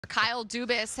Kyle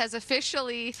Dubas has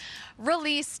officially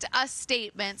released a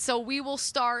statement. So we will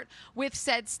start with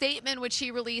said statement, which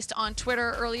he released on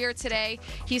Twitter earlier today.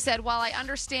 He said, "While I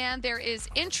understand there is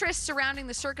interest surrounding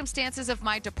the circumstances of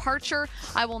my departure,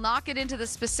 I will not get into the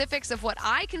specifics of what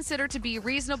I consider to be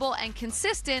reasonable and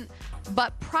consistent,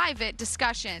 but private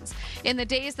discussions. In the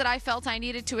days that I felt I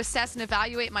needed to assess and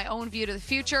evaluate my own view to the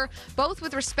future, both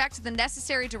with respect to the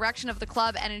necessary direction of the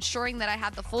club and ensuring that I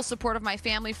had the full support of my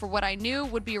family for what I knew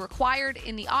would be required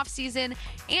in the offseason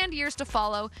and years to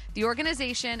follow, the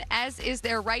organization, as is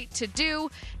their right to do,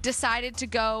 decided to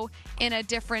go in a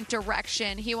different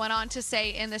direction." He went on to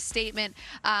say in the statement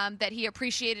that he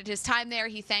appreciated his time there.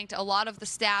 He thanked a lot of the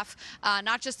staff,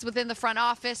 not just within the front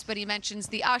office, but he mentions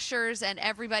the ushers and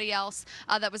everybody else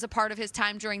that was a part of his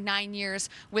time during 9 years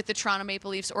with the Toronto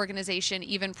Maple Leafs organization,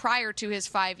 even prior to his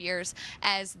 5 years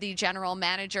as the general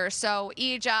manager. So,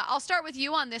 Ej, I'll start with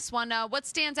you on this one. What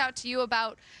stands out to you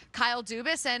about Kyle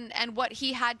Dubas and what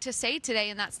he had to say today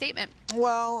in that statement?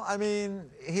 Well, I mean,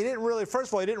 he didn't really, first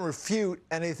of all, he didn't refute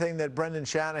anything that Brendan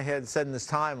Shanahan said in his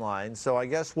timeline. So I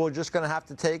guess we're just going to have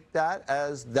to take that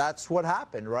as that's what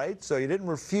happened, right? So you didn't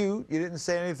refute, you didn't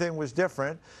say anything was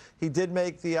different. He did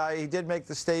make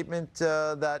the statement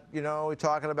that, you know, we're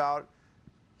talking about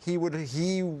he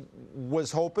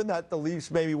was hoping that the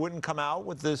Leafs maybe wouldn't come out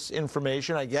with this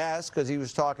information, I guess, because he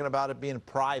was talking about it being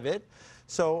private.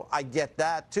 So I get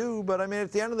that too. But I mean,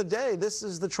 at the end of the day, this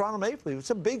is the Toronto Maple Leafs. It's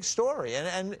a big story.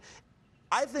 And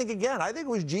I think, again, I think it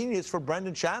was genius for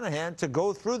Brendan Shanahan to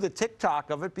go through the TikTok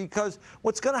of it, because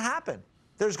what's going to happen?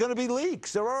 There's going to be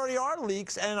leaks. There already are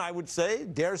leaks, and I would say,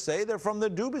 dare say, they're from the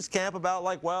Dubas camp about,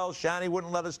 like, well, Shanny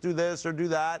wouldn't let us do this or do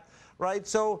that, right?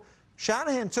 So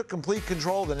Shanahan took complete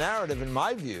control of the narrative, in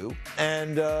my view,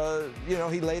 and, you know,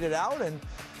 he laid it out, and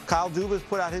Kyle Dubas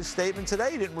put out his statement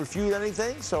today. He didn't refute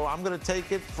anything, so I'm going to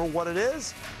take it for what it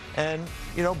is. And,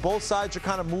 you know, both sides are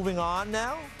kind of moving on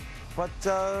now. But,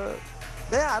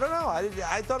 yeah, I don't know.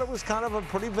 I thought it was kind of a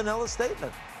pretty vanilla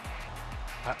statement.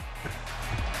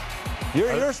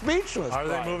 You're speechless. Are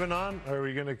they moving on? Or are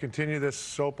we going to continue this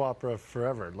soap opera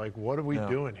forever? Like, what are we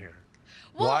doing here?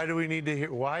 Well, why do we need to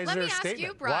hear? Why is there a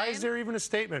statement? Why is there even a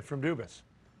statement from Dubas?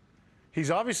 He's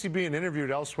obviously being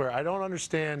interviewed elsewhere. I don't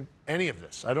understand any of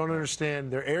this. I don't understand.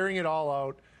 They're airing it all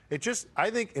out. It just, I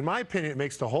think, in my opinion, it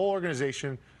makes the whole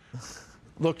organization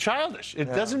look childish. It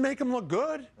doesn't make them look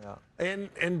good.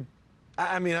 And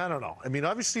I mean, I don't know. I mean,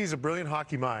 obviously, he's a brilliant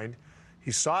hockey mind.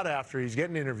 He's sought after. He's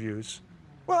getting interviews.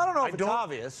 Well, I don't know if it's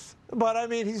obvious, but I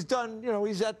mean, he's done. You know,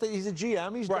 he's a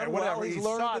GM. He's done well. He's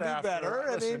learned to be better.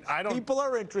 Listen, I mean, people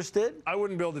are interested. I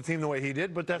wouldn't build a team the way he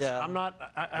did, but that's I'm not.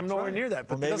 I'm nowhere near that.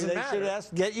 But well, maybe it doesn't they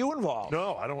should get you involved.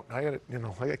 No, I don't. I got, you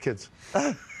know, I got kids.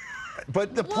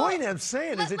 But the point I'm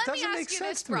saying is, it doesn't make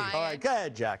sense to me. All right, go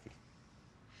ahead, Jackie.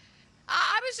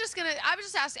 I was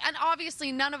just asking, and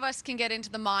obviously none of us can get into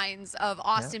the minds of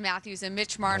Austin Matthews and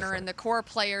Mitch Marner and the core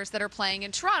players that are playing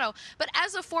in Toronto. But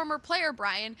as a former player,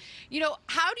 Brian, you know,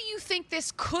 how do you think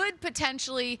this could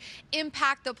potentially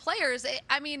impact the players?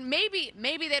 I mean, maybe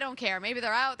they don't care. Maybe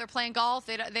they're out, they're playing golf,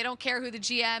 they don't care who the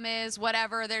GM is,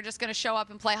 whatever. They're just going to show up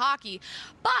and play hockey.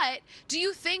 But do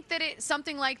you think that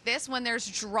something like this, when there's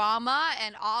drama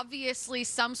and obviously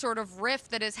some sort of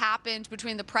rift that has happened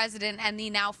between the president and the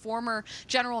now former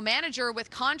general manager, with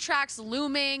contracts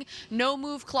looming, no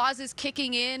move clauses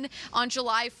kicking in on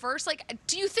July 1st, like,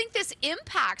 do you think this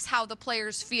impacts how the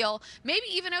players feel, maybe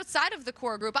even outside of the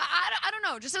core group? I don't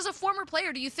know. Just as a former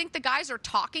player, do you think the guys are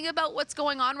talking about what's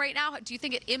going on right now? Do you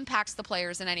think it impacts the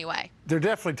players in any way? They're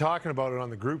definitely talking about it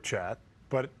on the group chat,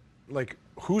 but like,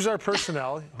 who's our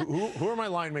personnel? who are my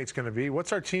line mates going to be?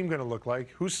 What's our team going to look like?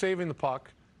 Who's saving the puck?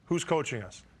 Who's coaching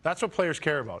us? That's what players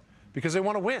care about, because they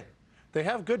want to win. They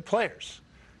have good players.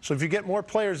 So if you get more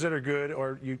players that are good,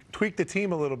 or you tweak the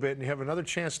team a little bit and you have another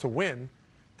chance to win,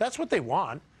 that's what they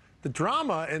want. The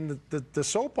drama and the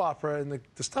soap opera and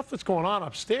the stuff that's going on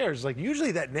upstairs, like,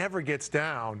 usually that never gets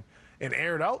down and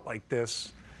aired out like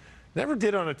this. Never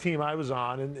did on a team I was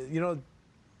on. And, you know,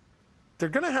 they're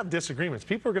going to have disagreements.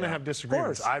 People are going to have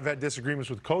disagreements. I've had disagreements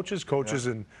with coaches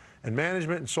and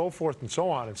management and so forth and so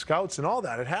on, and scouts and all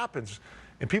that. It happens.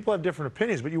 And people have different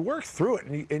opinions, but you work through it,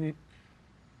 and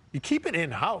you keep it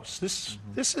in-house. This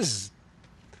is,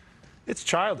 it's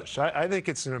childish. I think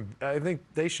I think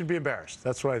they should be embarrassed.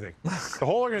 That's what I think. The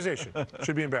whole organization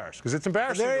should be embarrassed, because it's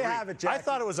embarrassing. There you have it, Jackie. I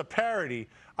thought it was a parody.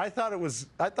 I thought it was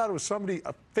somebody,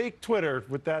 a fake Twitter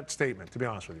with that statement, to be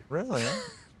honest with you. Really?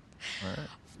 Huh?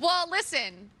 Well,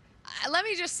 listen, Let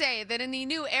me just say that in the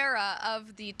new era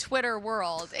of the Twitter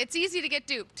world, it's easy to get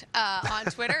duped on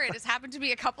Twitter. It has happened to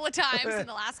me a couple of times in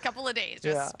the last couple of days,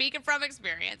 just speaking from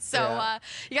experience. So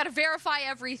you got to verify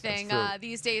everything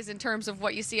these days in terms of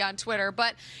what you see on Twitter.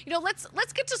 But, you know,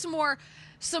 let's get to some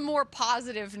more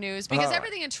positive news, because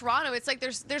everything in Toronto, it's like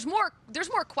there's more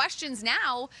questions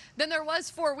now than there was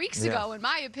 4 weeks ago, in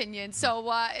my opinion.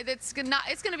 So it's going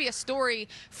to be a story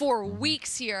for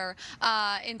weeks here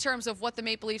in terms of what the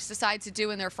Maple Leafs decide to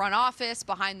do in their front office,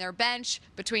 behind their bench,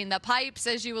 between the pipes,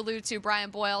 as you allude to, Brian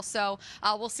Boyle. So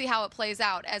we'll see how it plays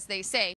out, as they say.